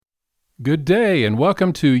Good day, and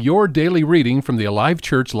welcome to your daily reading from the Alive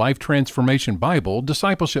Church Life Transformation Bible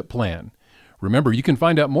Discipleship Plan. Remember, you can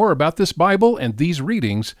find out more about this Bible and these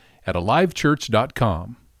readings at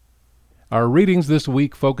alivechurch.com. Our readings this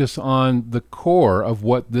week focus on the core of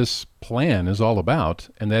what this plan is all about,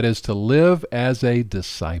 and that is to live as a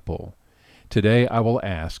disciple. Today I will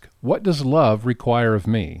ask, what does love require of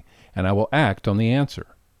me? And I will act on the answer.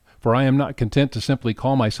 For I am not content to simply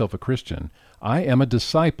call myself a Christian. I am a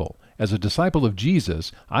disciple. As a disciple of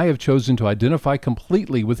Jesus, I have chosen to identify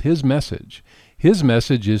completely with His message. His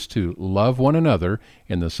message is to love one another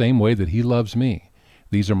in the same way that He loves me.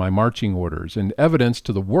 These are my marching orders and evidence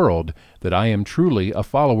to the world that I am truly a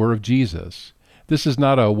follower of Jesus. This is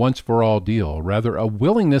not a once-for-all deal, rather a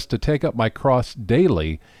willingness to take up my cross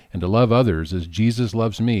daily and to love others as Jesus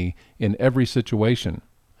loves me in every situation.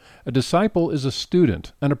 A disciple is a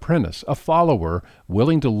student, an apprentice, a follower,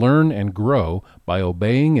 willing to learn and grow by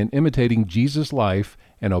obeying and imitating Jesus' life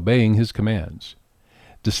and obeying His commands.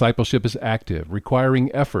 Discipleship is active,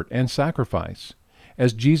 requiring effort and sacrifice.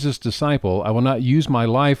 As Jesus' disciple, I will not use my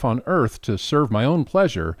life on earth to serve my own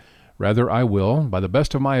pleasure. Rather, I will, by the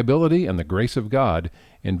best of my ability and the grace of God,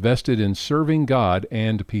 invest it in serving God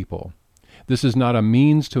and people. This is not a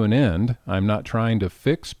means to an end. I'm not trying to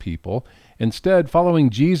fix people. Instead, following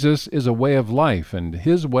Jesus is a way of life, and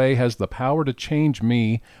His way has the power to change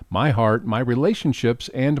me, my heart, my relationships,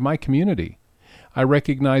 and my community. I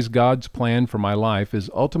recognize God's plan for my life is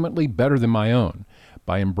ultimately better than my own.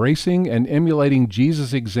 By embracing and emulating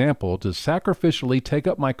Jesus' example to sacrificially take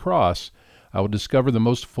up my cross, I will discover the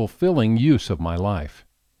most fulfilling use of my life.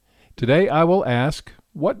 Today I will ask,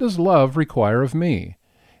 what does love require of me?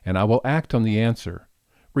 And I will act on the answer.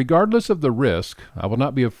 Regardless of the risk, I will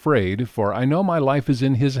not be afraid, for I know my life is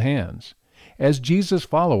in His hands. As Jesus'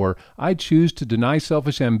 follower, I choose to deny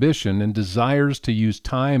selfish ambition and desires to use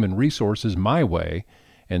time and resources my way.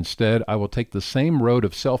 Instead, I will take the same road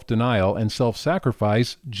of self-denial and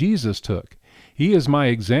self-sacrifice Jesus took. He is my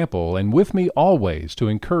example, and with me always to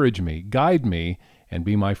encourage me, guide me, and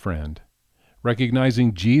be my friend.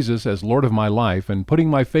 Recognizing Jesus as Lord of my life and putting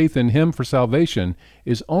my faith in Him for salvation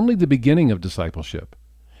is only the beginning of discipleship.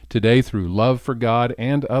 Today, through love for God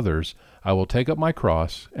and others, I will take up my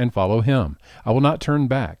cross and follow Him. I will not turn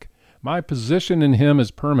back. My position in Him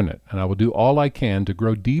is permanent, and I will do all I can to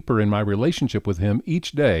grow deeper in my relationship with Him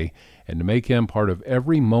each day and to make Him part of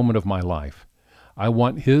every moment of my life. I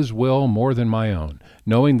want His will more than my own,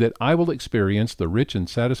 knowing that I will experience the rich and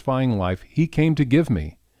satisfying life He came to give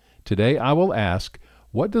me. Today I will ask,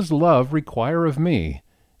 what does love require of me?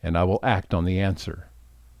 And I will act on the answer.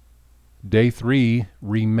 Day 3,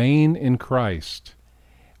 Remain in Christ.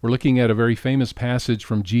 We're looking at a very famous passage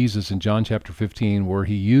from Jesus in John chapter 15 where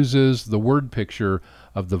He uses the word picture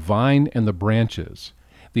of the vine and the branches.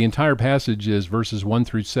 The entire passage is verses 1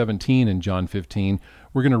 through 17 in John 15.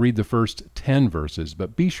 We're going to read the first 10 verses,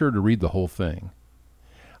 but be sure to read the whole thing.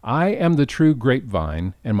 I am the true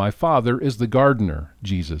grapevine, and my Father is the gardener,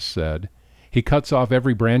 Jesus said. He cuts off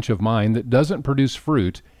every branch of mine that doesn't produce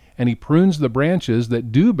fruit, and He prunes the branches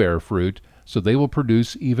that do bear fruit, so they will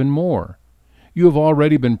produce even more. You have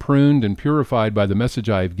already been pruned and purified by the message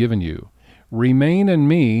I have given you. Remain in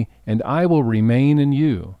me, and I will remain in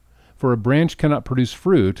you. For a branch cannot produce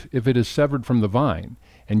fruit if it is severed from the vine,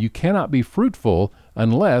 and you cannot be fruitful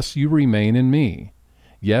unless you remain in me.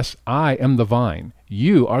 Yes, I am the vine.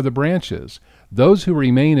 You are the branches. Those who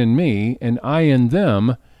remain in me, and I in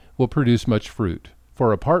them, will produce much fruit.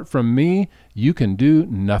 For apart from me, you can do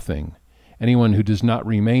nothing. Anyone who does not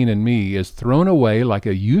remain in me is thrown away like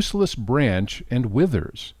a useless branch and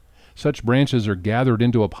withers. Such branches are gathered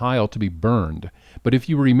into a pile to be burned. But if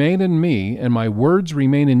you remain in me, and my words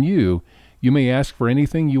remain in you, you may ask for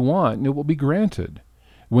anything you want, and it will be granted.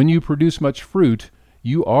 When you produce much fruit,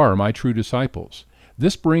 you are my true disciples.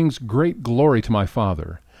 This brings great glory to my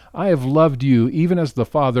Father. I have loved you even as the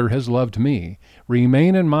Father has loved me.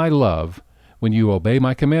 Remain in my love. When you obey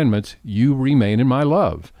my commandments, you remain in my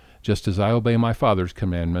love, just as I obey my Father's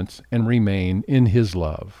commandments and remain in His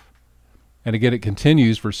love. And again, it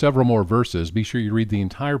continues for several more verses. Be sure you read the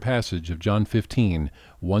entire passage of John 15,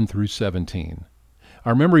 1 through 17.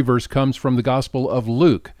 Our memory verse comes from the Gospel of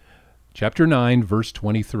Luke, chapter 9, verse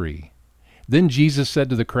 23. Then Jesus said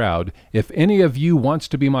to the crowd, If any of you wants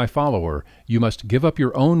to be my follower, you must give up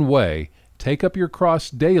your own way, take up your cross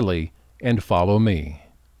daily, and follow me.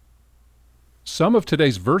 Some of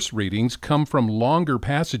today's verse readings come from longer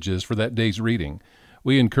passages for that day's reading.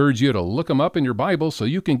 We encourage you to look them up in your Bible so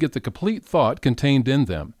you can get the complete thought contained in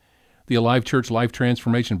them. The Alive Church Life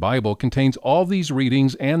Transformation Bible contains all these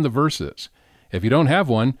readings and the verses. If you don't have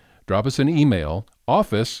one, drop us an email,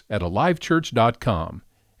 office@alivechurch.com.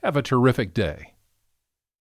 Have a terrific day.